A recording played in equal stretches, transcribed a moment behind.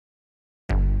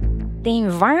that the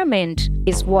environment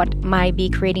is what might be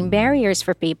creating barriers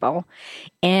for people.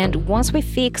 And once we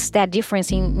fix that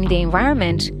difference in the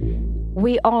environment,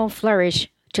 we all flourish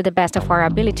to the best of our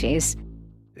abilities.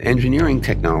 Engineering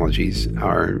technologies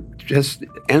are just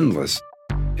endless.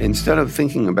 Instead of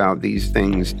thinking about these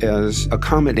things as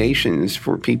accommodations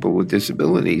for people with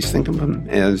disabilities, think of them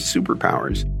as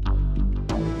superpowers.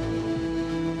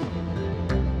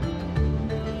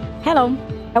 Hello,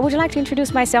 I would like to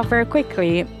introduce myself very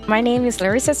quickly. My name is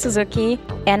Larissa Suzuki,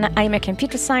 and I'm a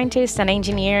computer scientist, an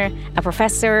engineer, a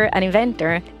professor, an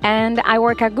inventor, and I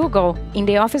work at Google in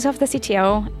the office of the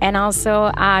CTO and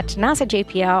also at NASA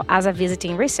JPL as a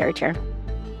visiting researcher.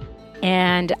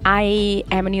 And I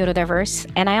am neurodiverse,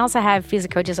 and I also have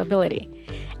physical disability.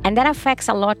 And that affects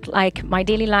a lot like my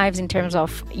daily lives in terms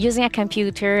of using a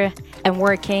computer and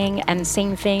working and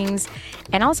seeing things,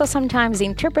 and also sometimes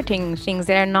interpreting things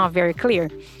that are not very clear.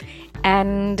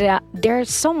 And there's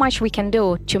so much we can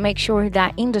do to make sure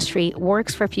that industry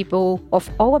works for people of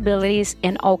all abilities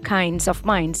and all kinds of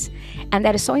minds. And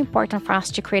that is so important for us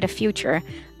to create a future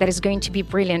that is going to be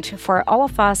brilliant for all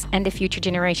of us and the future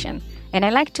generation. And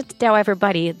I like to tell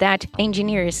everybody that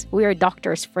engineers, we are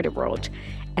doctors for the world.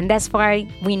 And that's why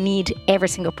we need every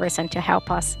single person to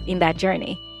help us in that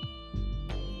journey.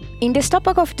 In this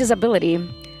topic of disability,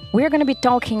 we're going to be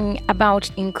talking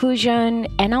about inclusion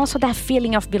and also that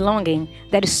feeling of belonging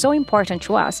that is so important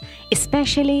to us,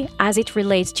 especially as it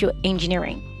relates to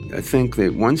engineering. I think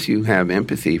that once you have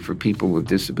empathy for people with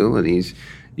disabilities,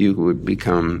 you would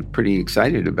become pretty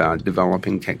excited about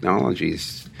developing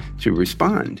technologies to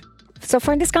respond. So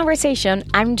for this conversation,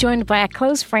 I'm joined by a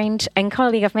close friend and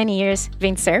colleague of many years,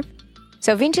 Vint Cerf.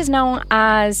 So Vint is known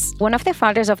as one of the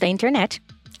fathers of the internet.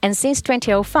 And since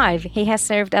 2005, he has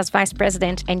served as Vice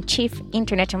President and Chief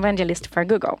Internet Evangelist for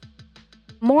Google.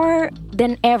 More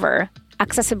than ever,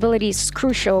 accessibility is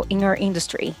crucial in our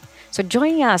industry. So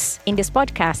join us in this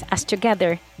podcast as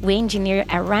together we engineer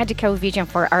a radical vision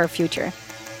for our future.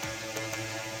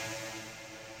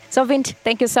 So Vint,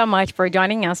 thank you so much for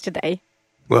joining us today.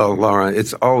 Well, Laura,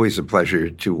 it's always a pleasure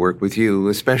to work with you,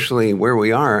 especially where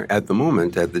we are at the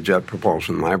moment at the Jet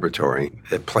Propulsion Laboratory,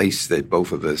 a place that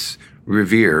both of us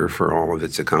revere for all of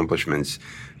its accomplishments.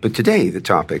 But today, the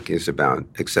topic is about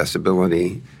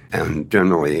accessibility and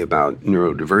generally about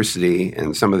neurodiversity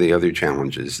and some of the other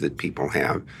challenges that people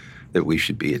have that we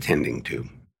should be attending to.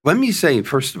 Let me say,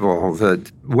 first of all,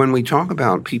 that when we talk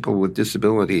about people with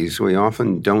disabilities, we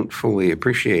often don't fully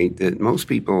appreciate that most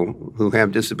people who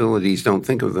have disabilities don't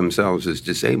think of themselves as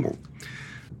disabled.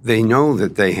 They know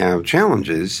that they have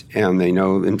challenges, and they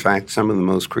know, in fact, some of the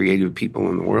most creative people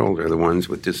in the world are the ones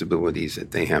with disabilities that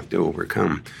they have to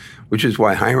overcome, which is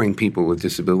why hiring people with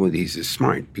disabilities is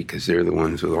smart, because they're the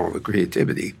ones with all the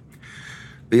creativity.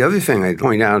 The other thing I'd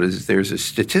point out is there's a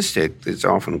statistic that's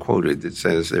often quoted that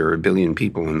says there are 1 billion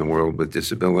people in the world with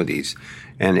disabilities,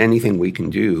 and anything we can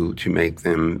do to make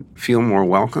them feel more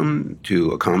welcome,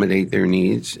 to accommodate their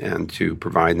needs, and to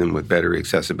provide them with better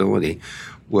accessibility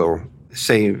will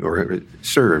save or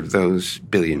serve those 1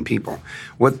 billion people.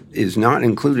 What is not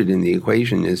included in the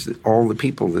equation is that all the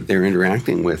people that they're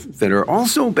interacting with that are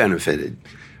also benefited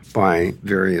by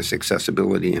various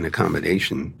accessibility and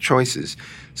accommodation choices,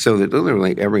 so that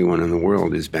literally everyone in the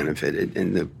world is benefited.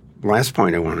 And the last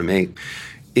point I want to make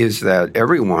is that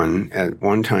everyone at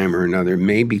one time or another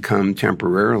may become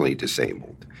temporarily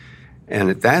disabled. And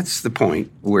that's the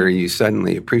point where you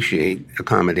suddenly appreciate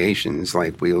accommodations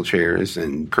like wheelchairs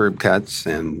and curb cuts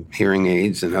and hearing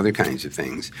aids and other kinds of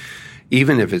things,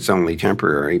 even if it's only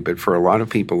temporary. But for a lot of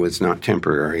people, it's not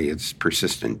temporary, it's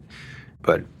persistent.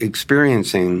 But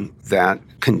experiencing that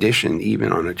condition,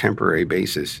 even on a temporary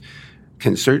basis,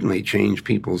 can certainly change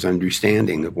people's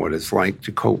understanding of what it's like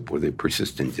to cope with a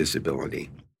persistent disability.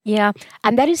 Yeah,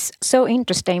 and that is so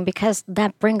interesting because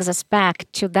that brings us back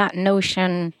to that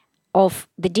notion of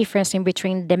the difference in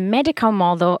between the medical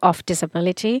model of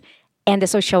disability and the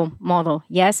social model,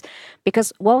 yes?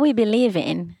 Because what we believe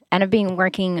in, and I've been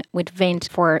working with Vint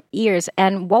for years,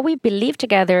 and what we believe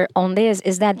together on this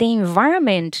is that the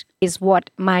environment is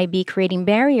what might be creating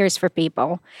barriers for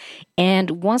people.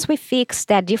 And once we fix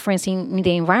that difference in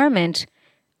the environment,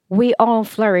 we all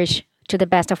flourish to the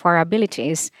best of our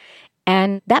abilities.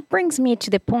 And that brings me to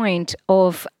the point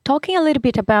of talking a little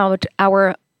bit about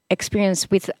our experience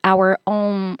with our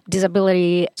own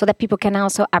disability so that people can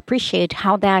also appreciate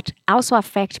how that also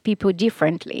affects people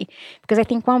differently. Because I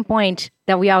think one point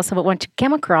that we also want to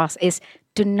come across is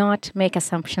do not make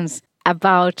assumptions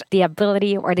about the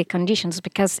ability or the conditions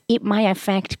because it might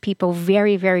affect people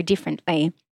very, very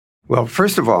differently. Well,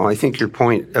 first of all, I think your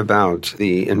point about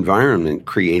the environment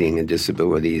creating a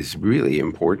disability is really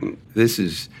important. This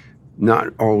is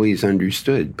not always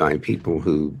understood by people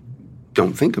who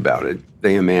don't think about it.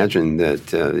 They imagine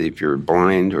that if you're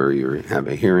blind or you have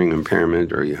a hearing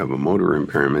impairment or you have a motor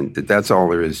impairment, that that's all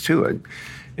there is to it.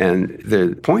 And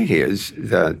the point is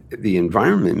that the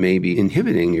environment may be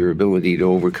inhibiting your ability to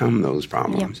overcome those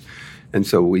problems. Yeah. And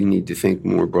so we need to think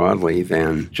more broadly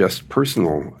than just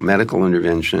personal medical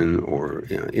intervention or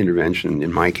intervention,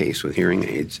 in my case, with hearing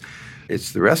aids.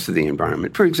 It's the rest of the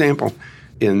environment. For example,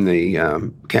 in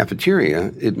the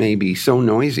cafeteria, it may be so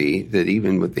noisy that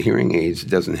even with the hearing aids, it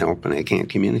doesn't help and I can't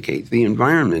communicate. The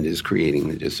environment is creating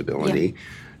the disability,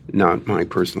 not my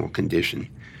personal condition.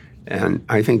 And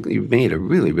I think you've made a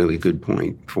really, really good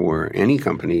point for any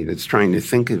company that's trying to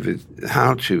think of it,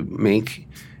 how to make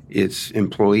its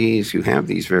employees who have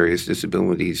these various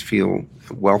disabilities feel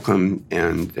welcome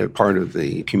and a part of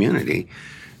the community.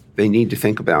 They need to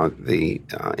think about the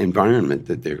environment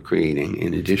that they're creating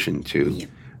in addition to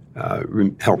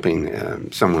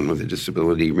helping someone with a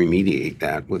disability remediate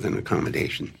that with an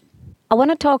accommodation. I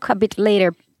want to talk a bit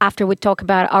later, after we talk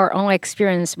about our own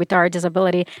experience with our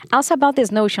disability, also about this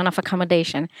notion of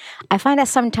accommodation. I find that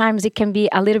sometimes it can be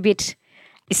a little bit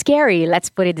scary, let's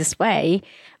put it this way,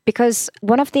 because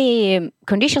one of the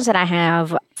conditions that I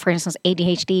have, for instance,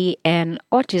 ADHD and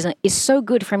autism, is so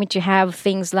good for me to have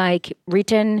things like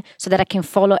written so that I can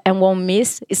follow and won't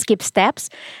skip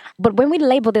steps. But when we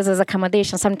label this as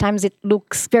accommodation, sometimes it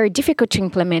looks very difficult to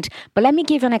implement. But let me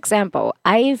give you an example.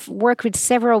 I've worked with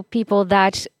several people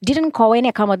that didn't call any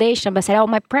accommodation, but said,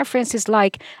 my preference is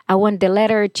like, I want the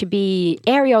letter to be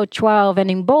Arial 12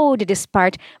 and in bold this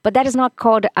part. But that is not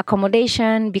called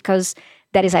accommodation because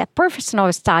that is a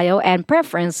personal style and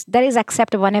preference that is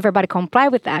acceptable and everybody comply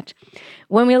with that.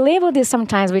 When we label this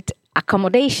sometimes with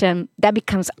accommodation, that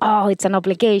becomes, it's an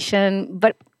obligation.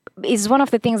 But it's one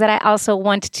of the things that I also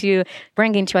want to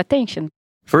bring into attention.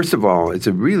 First of all, it's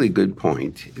a really good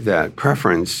point that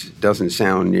preference doesn't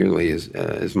sound nearly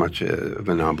as much of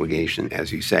an obligation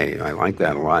as you say. I like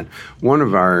that a lot. One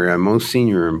of our most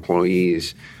senior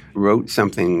employees wrote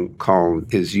something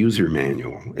called his user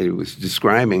manual. It was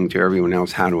describing to everyone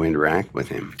else how to interact with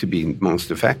him to be most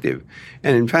effective.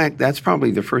 And in fact, that's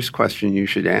probably the first question you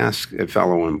should ask a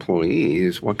fellow employee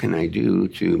is, what can I do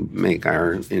to make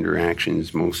our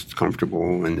interactions most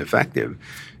comfortable and effective?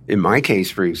 In my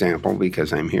case, for example,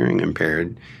 because I'm hearing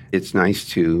impaired, it's nice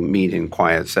to meet in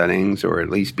quiet settings or at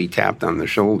least be tapped on the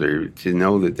shoulder to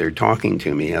know that they're talking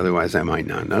to me. Otherwise, I might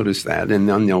not notice that. And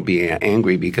then they'll be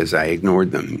angry because I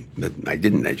ignored them. But I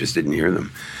just didn't hear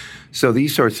them. So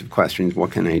these sorts of questions,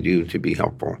 what can I do to be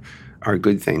helpful, are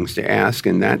good things to ask.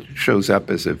 And that shows up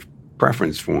as a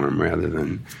preference form rather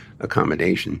than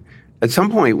accommodation. At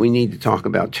some point, we need to talk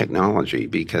about technology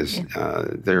because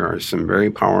there are some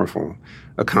very powerful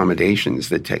accommodations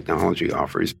that technology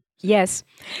offers. Yes.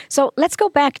 So let's go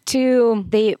back to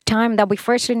the time that we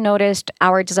first noticed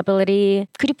our disability.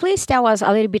 Could you please tell us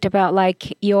a little bit about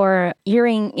your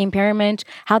hearing impairment,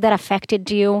 how that affected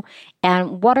you,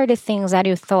 and what are the things that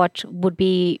you thought would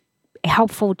be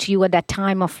helpful to you at that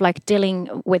time of dealing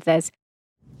with this?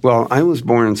 Well, I was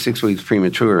born 6 weeks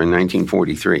premature in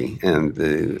 1943, and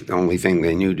the only thing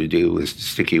they knew to do was to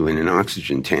stick you in an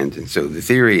oxygen tent. And so the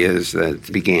theory is that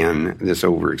this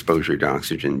overexposure to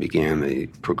oxygen began a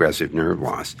progressive nerve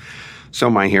loss. So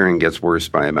my hearing gets worse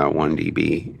by about 1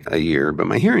 dB a year, but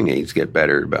my hearing aids get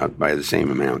better by the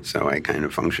same amount, so I kind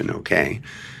of function okay.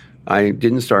 I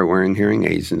didn't start wearing hearing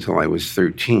aids until I was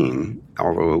 13,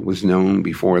 although it was known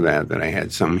before that I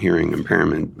had some hearing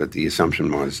impairment, but the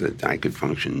assumption was that I could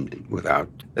function without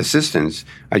assistance.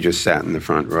 I just sat in the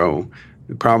front row.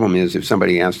 The problem is if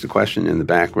somebody asked a question in the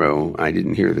back row, I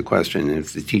didn't hear the question. And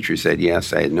if the teacher said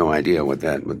yes, I had no idea what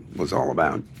that was all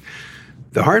about.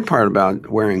 The hard part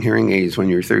about wearing hearing aids when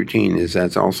you're 13 is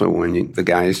that's also when the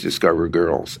guys discover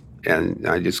girls. And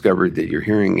I discovered that your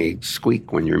hearing aids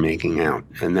squeak when you're making out.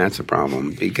 And that's a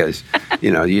problem because,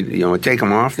 you take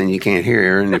them off, then you can't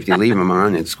hear. And if you leave them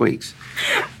on, it squeaks.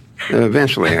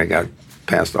 Eventually, I got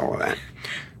past all of that.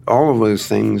 All of those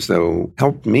things, though,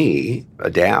 helped me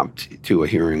adapt to a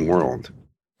hearing world.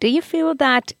 Do you feel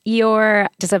that your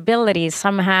disability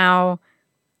somehow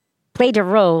played a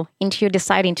role into you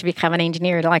deciding to become an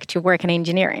engineer, to work in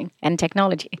engineering and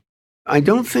technology? I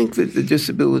don't think that the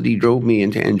disability drove me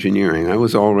into engineering. I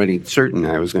was already certain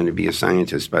I was going to be a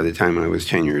scientist by the time I was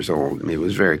 10 years old. It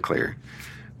was very clear.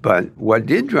 But what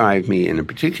did drive me in a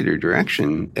particular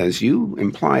direction, as you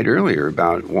implied earlier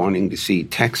about wanting to see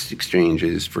text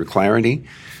exchanges for clarity,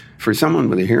 for someone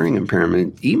with a hearing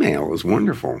impairment, email is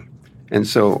wonderful. And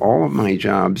so all of my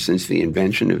jobs since the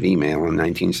invention of email in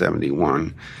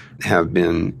 1971 have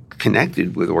been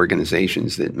connected with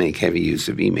organizations that make heavy use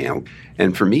of email.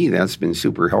 And for me, that's been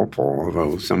super helpful,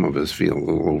 although some of us feel a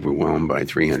little overwhelmed by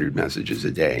 300 messages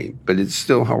a day. But it's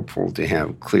still helpful to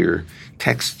have clear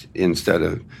text instead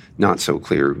of not so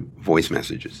clear voice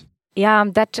messages. Yeah,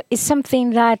 that is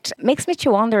something that makes me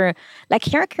to wonder,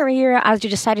 like your career as you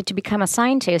decided to become a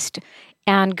scientist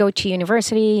and go to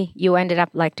university, you ended up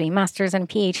like doing master's and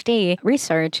PhD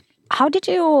research. How did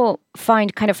you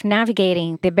find kind of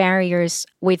navigating the barriers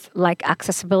with like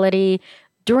accessibility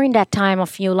during that time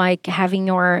of you like having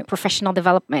your professional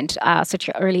development such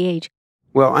an early age?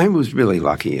 Well, I was really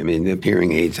lucky. I mean, the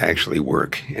hearing aids actually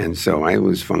work. And so I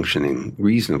was functioning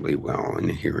reasonably well in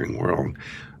the hearing world.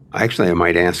 Actually, I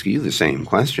might ask you the same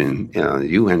question.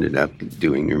 You ended up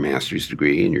doing your master's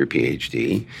degree and your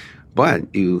PhD,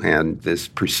 but you had this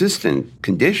persistent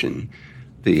condition,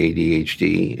 the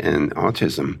ADHD and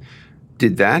autism.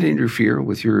 Did that interfere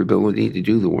with your ability to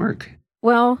do the work?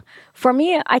 Well, for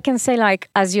me, I can say, like,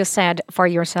 as you said for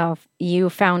yourself, you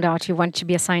found out you want to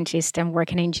be a scientist and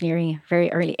work in engineering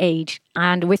very early age.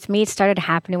 And with me, it started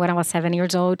happening when I was 7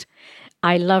 years old.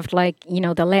 I loved, like,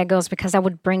 the Legos because I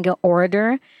would bring an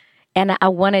order and I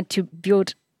wanted to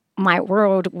build my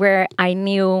world where I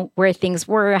knew where things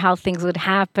were, how things would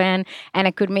happen, and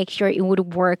I could make sure it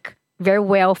would work very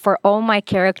well for all my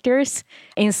characters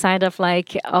inside of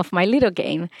my little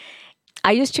game.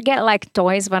 I used to get like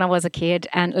toys when I was a kid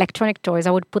and electronic toys.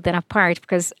 I would put them apart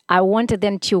because I wanted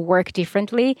them to work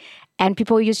differently. And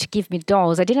people used to give me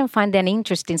dolls. I didn't find them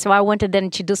interesting. So I wanted them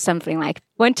to do something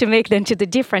want to make them to do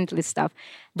differently stuff.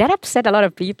 That upset a lot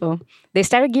of people. They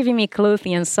started giving me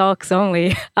clothing and socks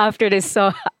only after they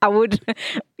saw I would,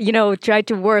 try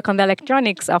to work on the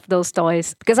electronics of those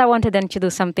toys because I wanted them to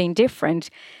do something different.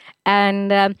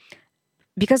 And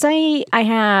because I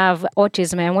have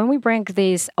autism, and when we bring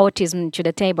this autism to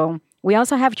the table, we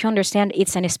also have to understand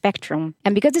it's a spectrum.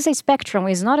 And because it's a spectrum,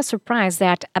 it's not a surprise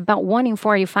that about 1 in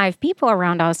 45 people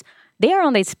around us, they are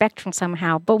on the spectrum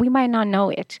somehow, but we might not know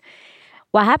it.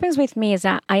 What happens with me is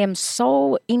that I am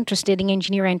so interested in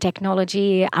engineering and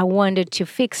technology. I wanted to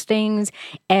fix things.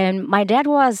 And my dad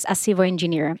was a civil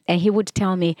engineer, and he would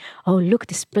tell me, oh, look,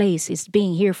 this place is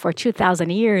being here for 2,000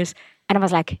 years. And I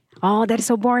was like, oh, that is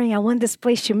so boring. I want this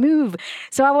place to move.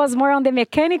 So I was more on the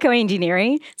mechanical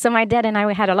engineering. So my dad and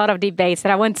I had a lot of debates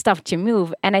that I want stuff to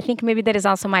move. And I think maybe that is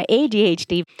also my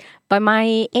ADHD. But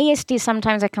my ASD,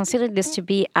 sometimes I consider this to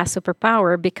be a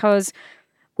superpower because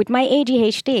with my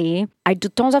ADHD, I do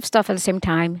tons of stuff at the same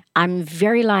time. I'm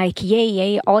very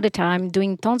yay all the time,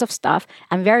 doing tons of stuff.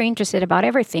 I'm very interested about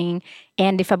everything.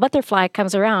 And if a butterfly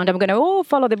comes around, I'm going to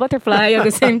follow the butterfly at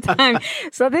the same time.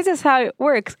 So this is how it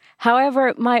works.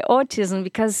 However, my autism,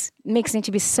 because it makes me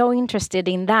to be so interested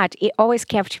in that, it always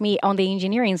kept me on the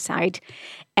engineering side.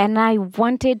 And I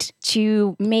wanted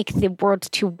to make the world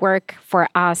to work for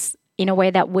us in a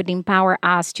way that would empower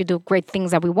us to do great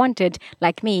things that we wanted,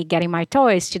 like me getting my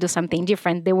toys to do something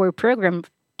different they were programmed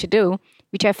to do,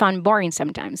 which I found boring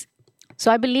sometimes. So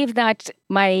I believe that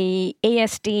my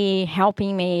ASD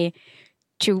helping me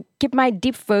to keep my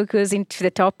deep focus into the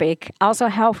topic also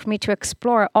helped me to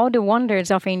explore all the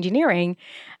wonders of engineering.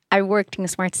 I worked in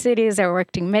smart cities, I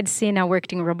worked in medicine, I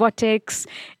worked in robotics.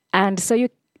 And so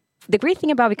the great thing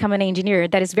about becoming an engineer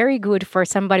that is very good for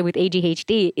somebody with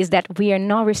ADHD is that we are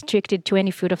not restricted to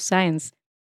any field of science.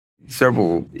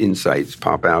 Several insights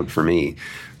pop out for me.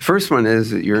 First one is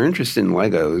that your interest in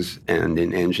Legos and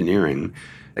in engineering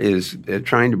is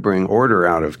trying to bring order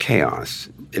out of chaos.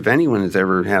 If anyone has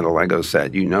ever had a Lego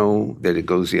set, you know that it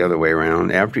goes the other way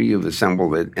around. After you've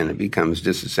assembled it and it becomes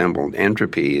disassembled,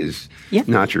 entropy is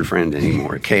not your friend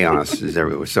anymore. Chaos is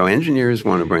everywhere. So engineers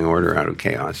want to bring order out of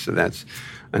chaos. So that's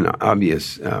an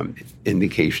obvious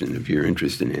indication of your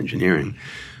interest in engineering.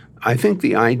 I think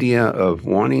the idea of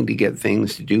wanting to get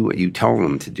things to do what you tell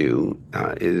them to do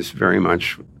is very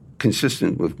much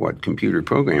consistent with what computer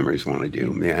programmers want to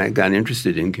do. I got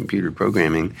interested in computer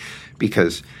programming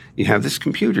because you have this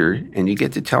computer and you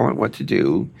get to tell it what to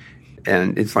do,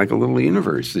 and it's like a little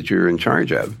universe that you're in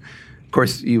charge of. Of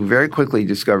course, you very quickly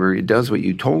discover it does what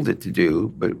you told it to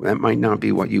do, but that might not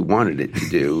be what you wanted it to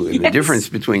do. And the difference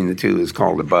between the two is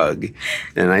called a bug.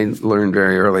 And I learned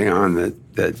very early on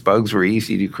that bugs were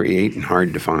easy to create and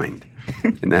hard to find.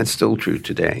 And that's still true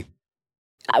today.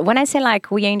 When I say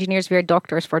we engineers, we are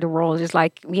doctors for the world, it's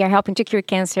like we are helping to cure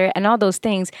cancer and all those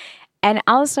things. And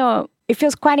also, it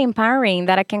feels quite empowering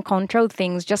that I can control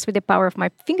things just with the power of my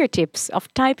fingertips,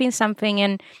 of typing something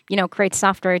and, create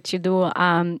software to do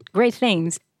great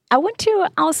things. I want to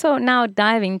also now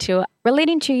dive into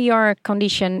relating to your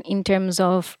condition in terms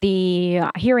of the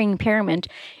hearing impairment.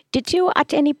 Did you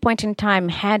at any point in time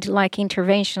had like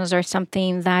interventions or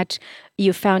something that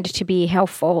you found to be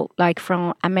helpful, like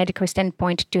from a medical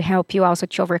standpoint, to help you also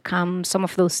to overcome some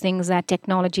of those things that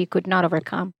technology could not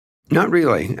overcome? Not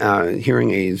really.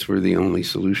 Hearing aids were the only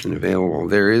solution available.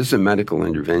 There is a medical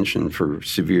intervention for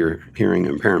severe hearing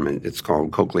impairment. It's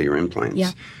called cochlear implants.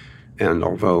 Yeah. And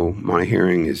although my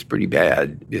hearing is pretty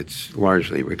bad, it's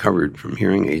largely recovered from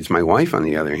hearing aids. My wife, on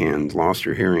the other hand, lost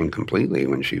her hearing completely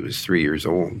when she was 3 years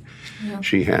old. Yeah.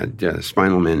 She had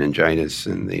spinal meningitis,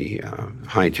 and the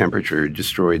high temperature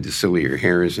destroyed the ciliary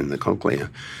hairs in the cochlea.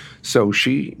 So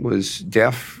she was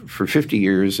deaf for 50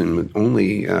 years and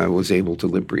only was able to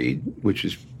lip read, which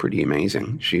is pretty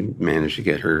amazing. She managed to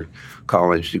get her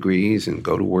college degrees and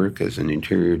go to work as an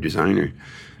interior designer,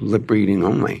 lip reading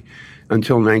only,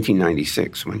 until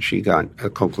 1996 when she got a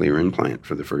cochlear implant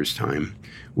for the first time,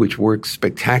 which worked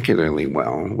spectacularly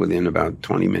well. Within about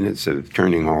 20 minutes of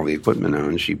turning all the equipment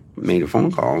on, she made a phone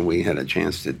call. We had a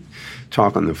chance to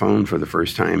talk on the phone for the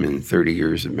first time in 30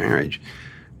 years of marriage.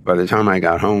 By the time I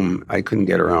got home, I couldn't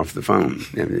get her off the phone.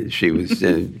 She was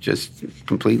just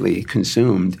completely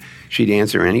consumed. She'd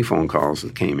answer any phone calls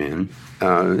that came in.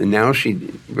 And now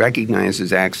she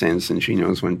recognizes accents, and she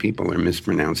knows when people are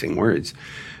mispronouncing words.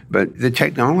 But the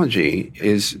technology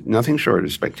is nothing short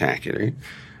of spectacular.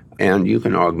 And you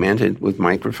can augment it with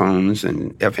microphones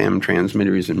and FM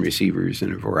transmitters and receivers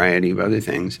and a variety of other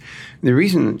things. The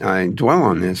reason I dwell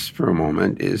on this for a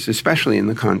moment is, especially in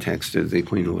the context of the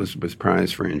Queen Elizabeth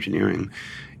Prize for Engineering,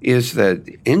 is that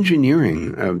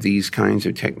engineering of these kinds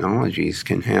of technologies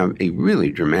can have a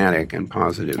really dramatic and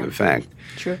positive effect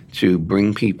to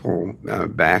bring people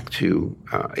back to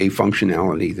a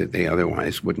functionality that they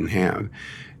otherwise wouldn't have.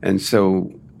 And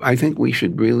so I think we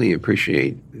should really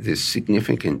appreciate this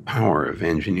significant power of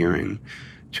engineering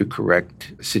to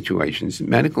correct situations.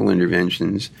 Medical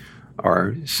interventions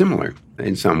are similar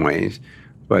in some ways,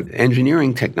 but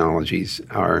engineering technologies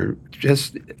are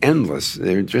just endless.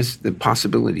 The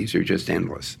possibilities are just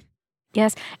endless.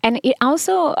 Yes. And it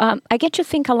also, I get to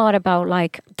think a lot about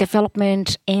like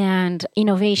development and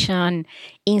innovation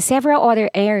in several other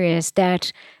areas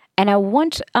that. And I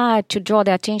want to draw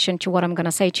the attention to what I'm going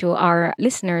to say to our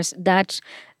listeners, that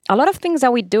a lot of things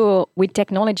that we do with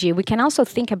technology, we can also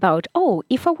think about,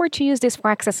 if I were to use this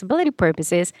for accessibility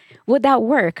purposes, would that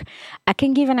work? I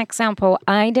can give an example.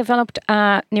 I developed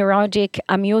neurologic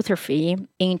amyotrophy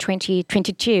in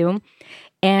 2022,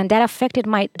 and that affected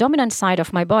my dominant side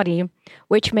of my body,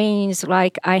 which means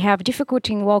like I have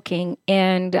difficulty in walking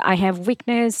and I have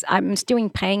weakness. I'm still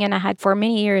in pain, and I had for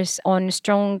many years on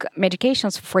strong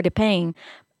medications for the pain.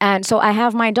 And so I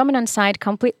have my dominant side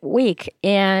completely weak,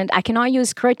 and I cannot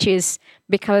use crutches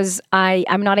because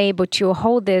I'm not able to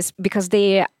hold this, because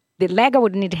the leg I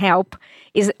would need help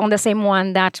is on the same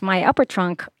one that my upper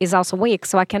trunk is also weak,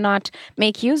 so I cannot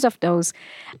make use of those.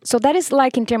 So that is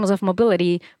like in terms of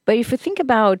mobility. But if you think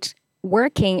about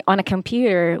working on a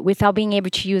computer without being able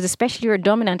to use especially your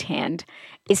dominant hand,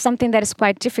 is something that is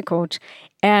quite difficult.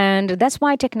 And that's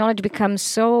why technology becomes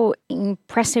so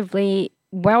impressively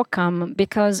welcome,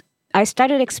 because I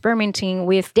started experimenting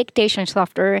with dictation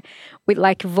software with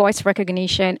like voice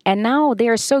recognition, and now they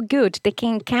are so good. They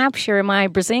can capture my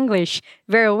Brazilish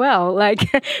very well, like,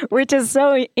 which is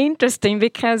so interesting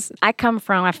because I come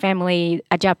from a family,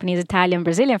 a Japanese, Italian,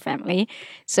 Brazilian family.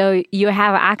 So you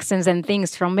have accents and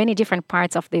things from many different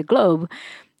parts of the globe.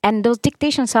 And those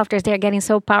dictation softwares, they're getting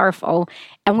so powerful.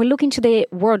 And we look into the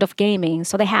world of gaming.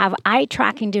 So they have eye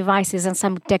tracking devices and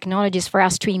some technologies for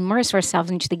us to immerse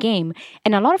ourselves into the game.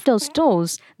 And a lot of those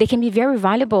tools, they can be very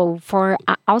valuable for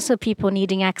also people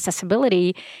needing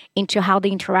accessibility into how they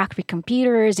interact with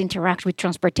computers, interact with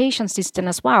transportation system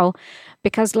as well.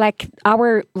 Because like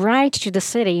our right to the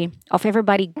city of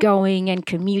everybody going and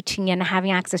commuting and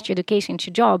having access to education, to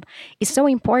job is so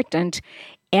important.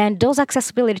 And those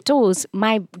accessibility tools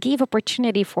might give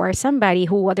opportunity for somebody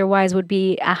who otherwise would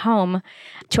be at home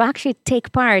to actually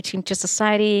take part into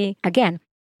society again.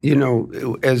 You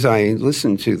know, as I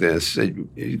listen to this,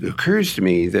 it occurs to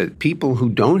me that people who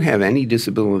don't have any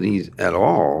disabilities at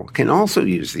all can also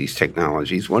use these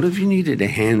technologies. What if you needed a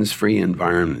hands-free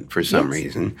environment for some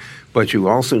reason, but you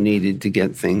also needed to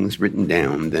get things written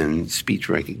down? Then speech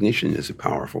recognition is a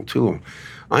powerful tool.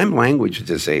 I'm language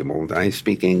disabled. I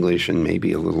speak English and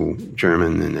maybe a little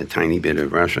German and a tiny bit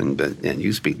of Russian, and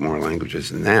you speak more languages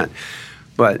than that.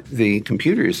 But the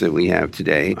computers that we have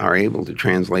today are able to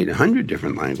translate 100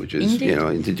 different languages,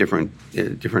 into different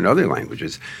other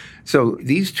languages. So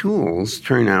these tools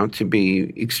turn out to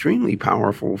be extremely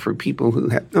powerful for people who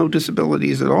have no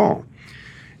disabilities at all.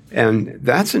 And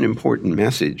that's an important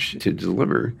message to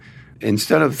deliver.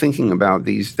 Instead of thinking about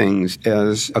these things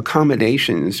as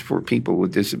accommodations for people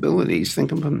with disabilities,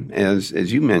 think of them as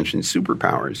you mentioned,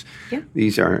 superpowers. Yeah.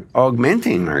 These are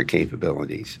augmenting our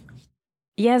capabilities.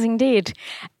 Yes, indeed.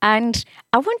 And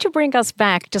I want to bring us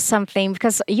back to something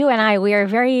because you and I, we are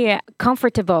very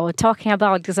comfortable talking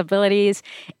about disabilities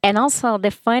and also the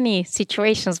funny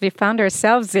situations we found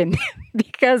ourselves in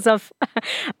because of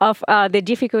the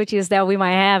difficulties that we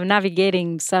might have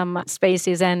navigating some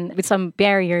spaces and with some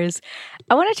barriers.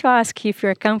 I wanted to ask you if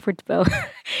you're comfortable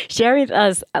sharing with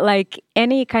us like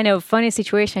any kind of funny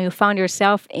situation you found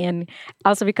yourself in,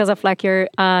 also because of like your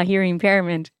hearing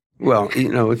impairment. Well,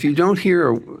 if you don't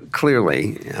hear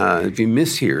clearly, if you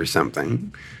mishear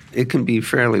something, it can be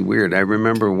fairly weird. I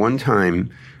remember one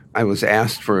time I was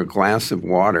asked for a glass of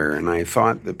water, and I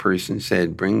thought the person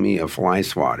said, "Bring me a fly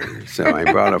swatter." So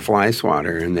I brought a fly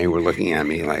swatter, and they were looking at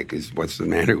me like, "What's the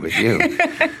matter with you?"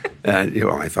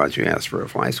 I thought you asked for a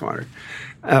fly swatter.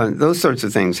 Those sorts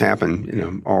of things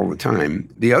happen, all the time.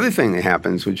 The other thing that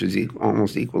happens, which is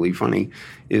almost equally funny,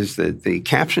 is that the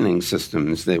captioning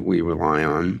systems that we rely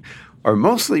on are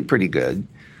mostly pretty good,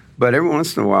 but every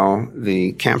once in a while,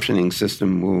 the captioning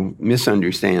system will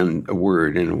misunderstand a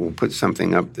word and it will put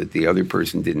something up that the other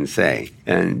person didn't say.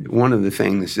 And one of the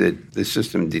things that the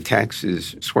system detects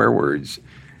is swear words.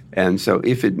 And so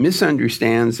if it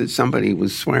misunderstands that somebody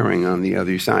was swearing on the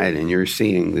other side and you're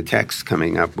seeing the text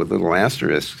coming up with little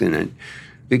asterisks in it,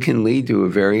 it can lead to a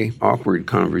very awkward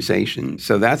conversation.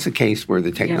 So that's a case where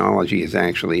the technology is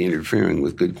actually interfering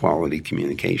with good quality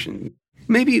communication.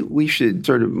 Maybe we should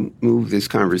sort of move this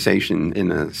conversation in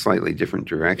a slightly different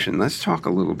direction. Let's talk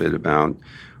a little bit about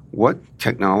what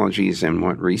technologies and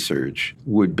what research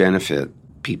would benefit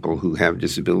people who have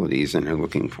disabilities and are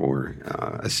looking for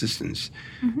assistance.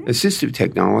 Mm-hmm. Assistive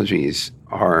technologies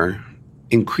are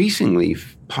increasingly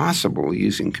possible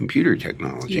using computer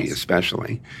technology,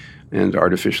 especially. And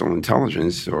artificial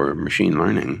intelligence or machine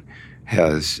learning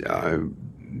has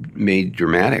made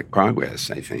dramatic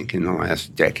progress, I think, in the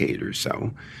last decade or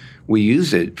so. We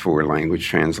use it for language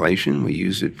translation. We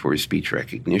use it for speech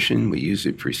recognition. We use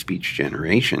it for speech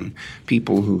generation.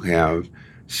 People who have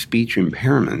speech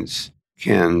impairments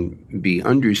can be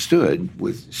understood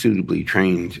with suitably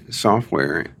trained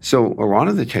software. So a lot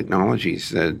of the technologies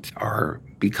that are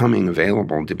becoming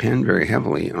available depend very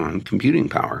heavily on computing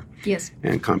power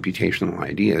and computational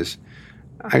ideas.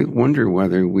 I wonder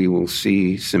whether we will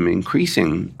see some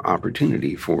increasing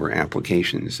opportunity for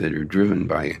applications that are driven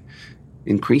by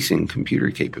increasing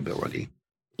computer capability.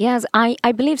 Yes,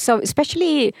 I believe so,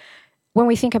 especially when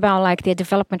we think about like the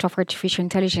development of artificial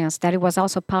intelligence, that it was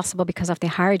also possible because of the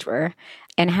hardware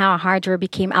and how hardware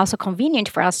became also convenient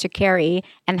for us to carry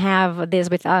and have this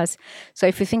with us. So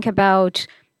if you think about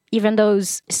even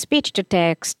those speech to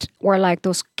text or like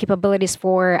those capabilities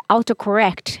for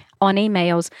autocorrect on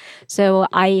emails. So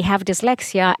I have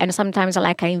dyslexia and sometimes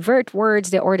I invert words,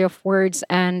 the order of words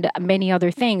and many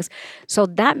other things. So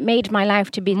that made my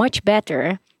life to be much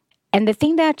better. And the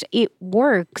thing that it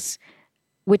works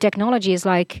with technology is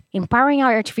like empowering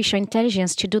our artificial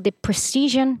intelligence to do the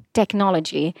precision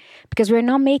technology, because we're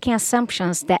not making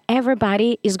assumptions that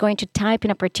everybody is going to type in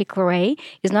a particular way.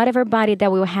 It's not everybody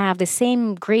that will have the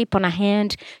same grip on a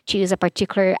hand to use a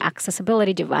particular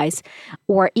accessibility device,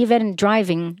 or even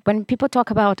driving. When people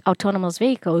talk about autonomous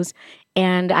vehicles,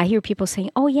 and I hear people saying,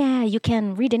 oh yeah, you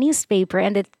can read a newspaper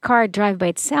and the car drive by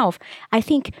itself. I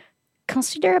think,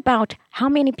 consider about how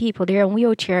many people they're in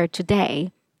wheelchair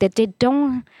today that they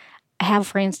don't have,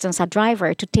 for instance, a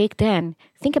driver to take them.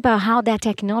 Think about how that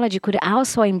technology could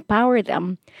also empower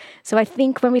them. So I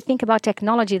think when we think about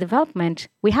technology development,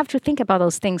 we have to think about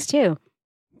those things too.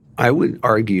 I would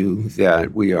argue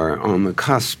that we are on the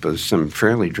cusp of some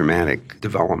fairly dramatic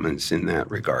developments in that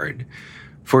regard.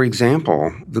 For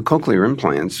example, the cochlear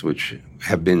implants, which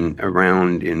have been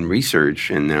around in research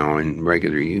and now in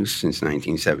regular use since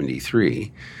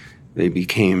 1973, they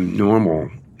became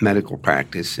normal medical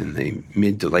practice in the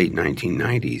mid to late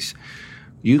 1990s.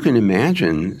 You can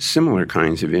imagine similar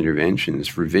kinds of interventions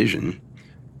for vision.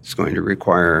 It's going to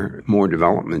require more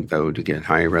development, though, to get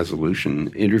high-resolution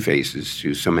interfaces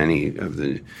to so many of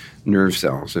the nerve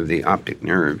cells of the optic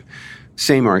nerve.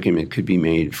 Same argument could be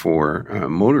made for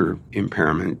motor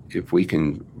impairment. If we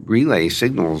can relay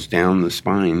signals down the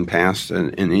spine past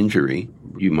an injury,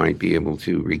 you might be able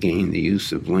to regain the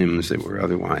use of limbs that were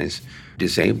otherwise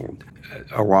disabled.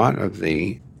 A lot of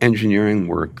the engineering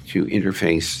work to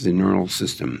interface the neural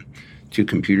system to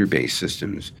computer-based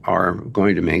systems are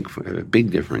going to make a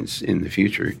big difference in the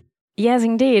future. Yes,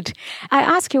 indeed. I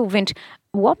ask you, Vint,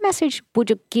 what message would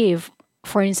you give,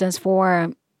 for instance, for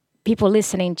people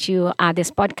listening to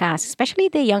this podcast, especially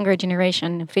the younger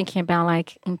generation, thinking about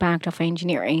like impact of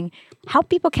engineering, how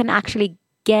people can actually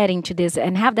get into this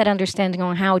and have that understanding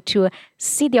on how to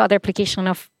see the other application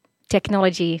of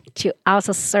technology to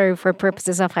also serve for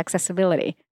purposes of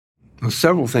accessibility? Well,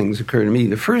 several things occur to me.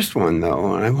 The first one,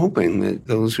 though, and I'm hoping that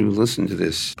those who listen to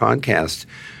this podcast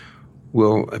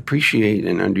will appreciate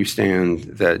and understand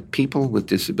that people with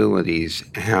disabilities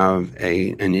have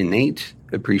an innate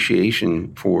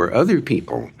appreciation for other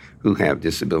people who have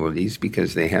disabilities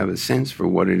because they have a sense for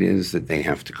what it is that they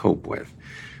have to cope with.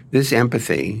 This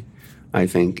empathy, I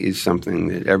think, is something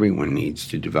that everyone needs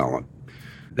to develop.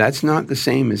 That's not the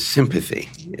same as sympathy.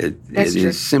 It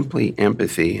is simply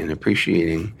empathy and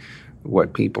appreciating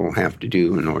what people have to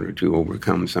do in order to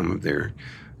overcome some of their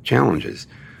challenges.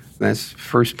 That's the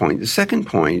first point. The second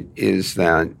point is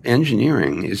that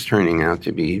engineering is turning out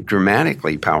to be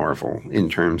dramatically powerful in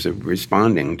terms of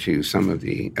responding to some of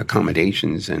the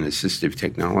accommodations and assistive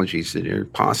technologies that are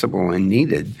possible and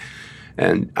needed.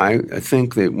 And I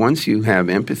think that once you have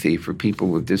empathy for people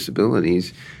with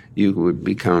disabilities, you would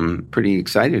become pretty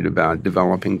excited about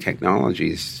developing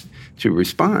technologies to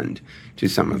respond to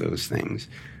some of those things.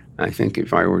 I think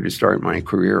if I were to start my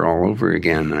career all over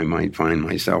again, I might find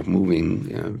myself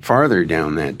moving farther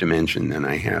down that dimension than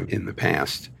I have in the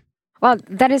past. Well,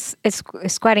 that is it's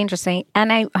quite interesting.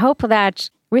 And I hope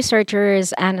that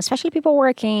researchers and especially people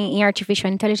working in artificial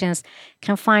intelligence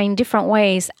can find different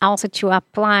ways also to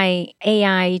apply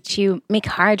AI to make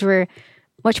hardware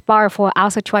much powerful,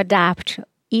 also to adapt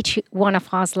each one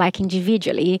of us like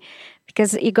individually.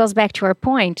 Because it goes back to our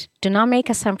point, do not make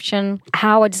assumption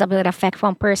how a disability affects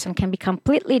one person can be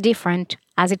completely different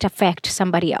as it affects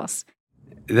somebody else.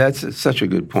 That's such a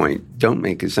good point. Don't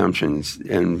make assumptions.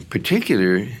 In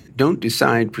particular, don't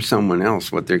decide for someone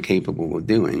else what they're capable of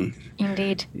doing.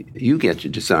 Indeed. You get to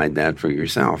decide that for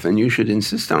yourself, and you should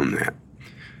insist on that.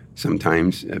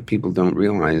 Sometimes people don't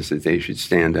realize that they should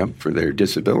stand up for their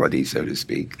disability, so to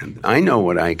speak. And I know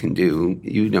what I can do.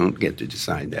 You don't get to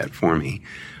decide that for me.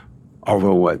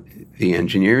 Although what the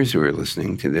engineers who are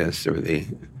listening to this, or the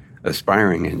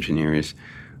aspiring engineers,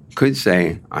 could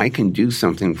say, I can do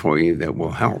something for you that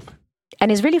will help.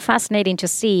 And it's really fascinating to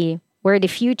see where the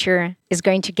future is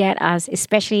going to get us,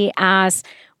 especially as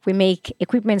we make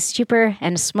equipment cheaper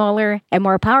and smaller and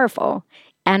more powerful,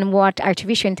 and what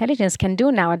artificial intelligence can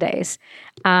do nowadays.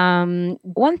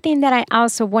 One thing that I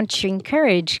also want to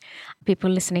encourage people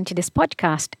listening to this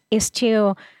podcast is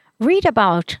to read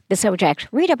about the subject,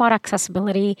 read about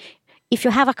accessibility. If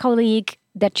you have a colleague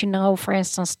that you know, for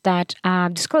instance, that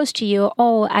disclosed to you,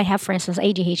 oh, I have, for instance,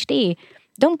 ADHD,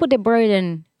 don't put the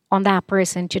burden on that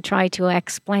person to try to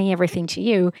explain everything to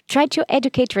you. Try to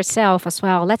educate yourself as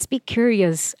well. Let's be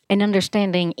curious and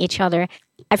understanding each other.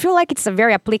 I feel like it's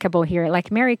very applicable here.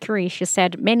 Like Marie Curie, she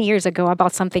said many years ago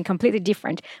about something completely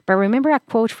different. But remember a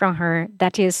quote from her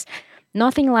that is,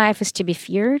 nothing in life is to be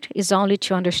feared, is only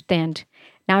to understand.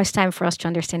 Now it's time for us to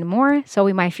understand more, so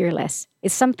we might fear less.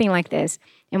 It's something like this.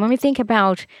 And when we think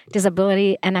about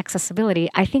disability and accessibility,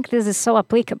 I think this is so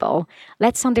applicable.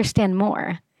 Let's understand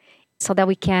more so that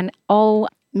we can all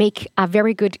make a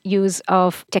very good use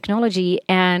of technology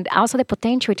and also the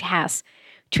potential it has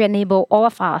to enable all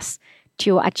of us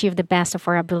to achieve the best of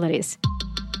our abilities.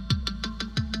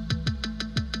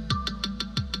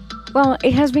 Well,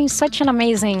 it has been such an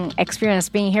amazing experience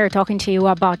being here talking to you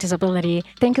about disability.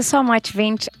 Thank you so much,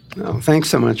 Vint. Well, thanks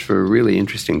so much for a really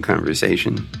interesting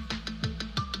conversation.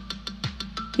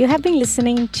 You have been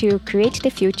listening to Create the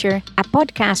Future, a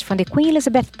podcast from the Queen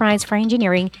Elizabeth Prize for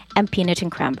Engineering and Peanut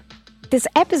and Crumb. This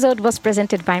episode was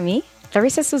presented by me,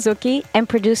 Larissa Suzuki, and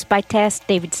produced by Tess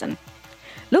Davidson.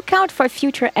 Look out for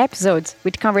future episodes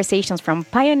with conversations from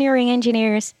pioneering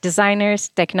engineers, designers,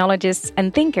 technologists,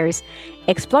 and thinkers,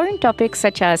 exploring topics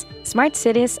such as smart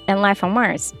cities and life on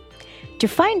Mars. To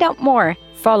find out more,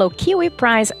 follow Kiwi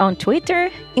Prize on Twitter,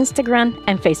 Instagram,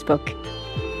 and Facebook.